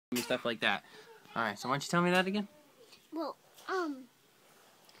stuff like that. Alright, so why don't you tell me that again? Well,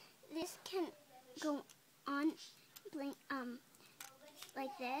 this can go on, blink,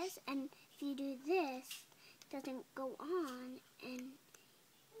 like this, and if you do this, it doesn't go on and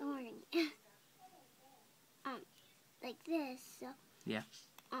orange. Like this, so. Yeah.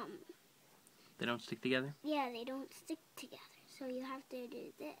 They don't stick together? Yeah, they don't stick together, so you have to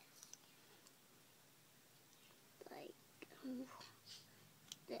do this. Like,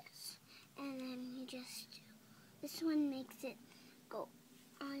 this. And then you just, this one makes it go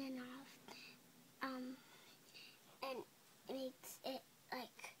on and off. And it makes it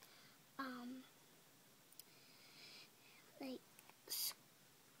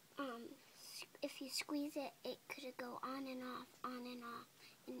if you squeeze it, it could go on and off, on and off.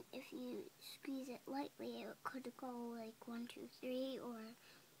 And if you squeeze it lightly, it could go like 1, 2, 3, or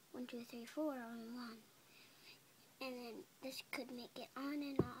 1, 2, 3, 4 on one. And then this could make it on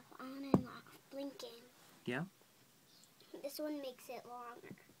and off, blinking. Yeah. This one makes it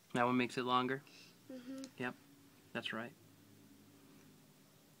longer. That one makes it longer? Mhm. Yep, that's right.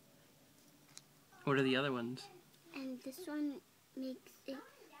 What are the other ones? And this one makes it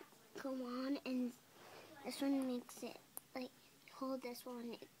go on, and this one makes it, like, hold this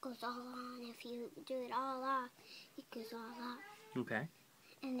one, it goes all on. If you do it all off, it goes all off. Okay.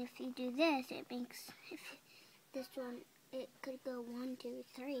 And if you do this, it makes, this one, it could go 1, 2,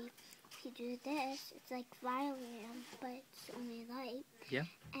 3. If you do this, it's like violin, but it's only light. Yeah.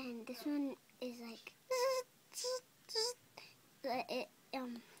 And this one is like, it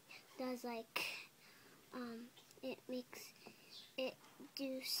does like, it makes it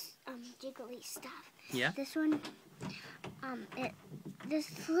do jiggly stuff. Yeah. This one,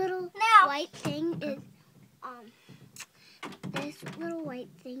 this little white thing is, this little white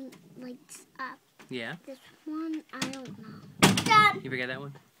thing lights up. Yeah. This one, I don't know. You forget that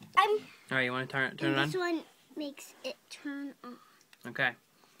one? All right, you want to turn it on? This one makes it turn on. Okay.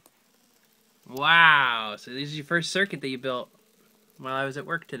 Wow. So this is your first circuit that you built while I was at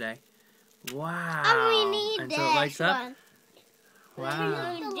work today. Wow. Oh, we need and this so it lights up? one. Wow. Turn the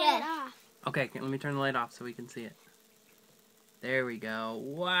light off. Okay, let me turn the light off so we can see it. There we go.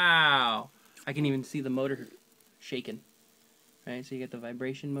 Wow. I can even see the motor shaking. Right, so you got the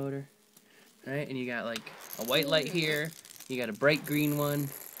vibration motor. Right, and you got like a white light here. You got a bright green one.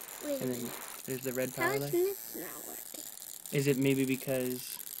 Wait. And then there's the red How power is light. this not working? Is it maybe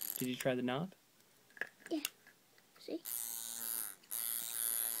because, did you try the knob? Yeah. See?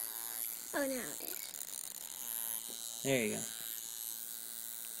 Oh, now it is. There you go.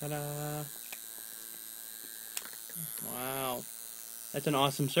 Ta-da. Wow. That's an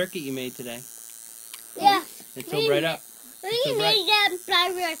awesome circuit you made today. Yeah. It's so bright up. We made that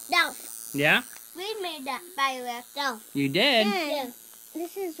by ourselves. Yeah? We made that by ourselves. You did? Yeah.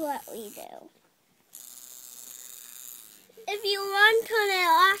 This is what we do. If you want to turn it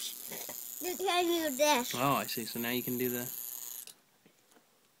off, you can do this. Oh, I see. So now you can do the...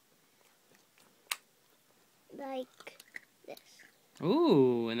 Like this.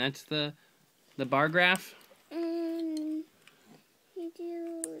 Ooh, and that's the bar graph? And you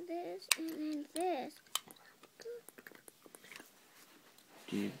do this and then this.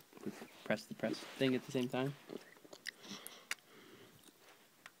 Do you press the press thing at the same time?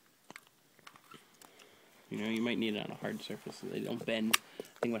 You know, you might need it on a hard surface so they don't bend. I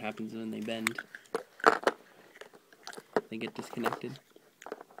think what happens is when they bend, they get disconnected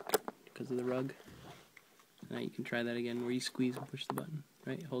because of the rug. Now you can try that again where you squeeze and push the button.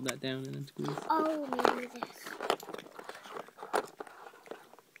 Right? Hold that down and then squeeze. Oh, maybe this.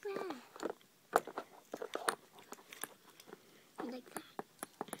 Like that.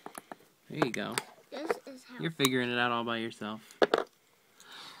 There you go. This is how, You're figuring it out all by yourself.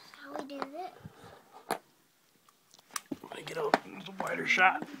 how we do this. Let me get a wider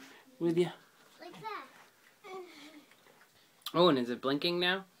shot with you. Like that. Oh, and is it blinking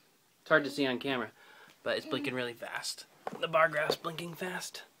now? It's hard to see on camera, but it's blinking really fast. The bar graph's blinking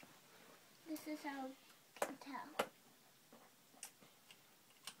fast. This is how you can tell.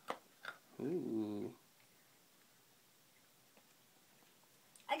 Ooh.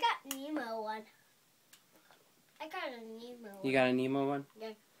 I got Nemo one. I got a Nemo one. You got a Nemo one?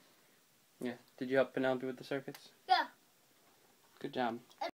 Yeah. Yeah. Did you help Penelope with the circuits? Yeah. Good job.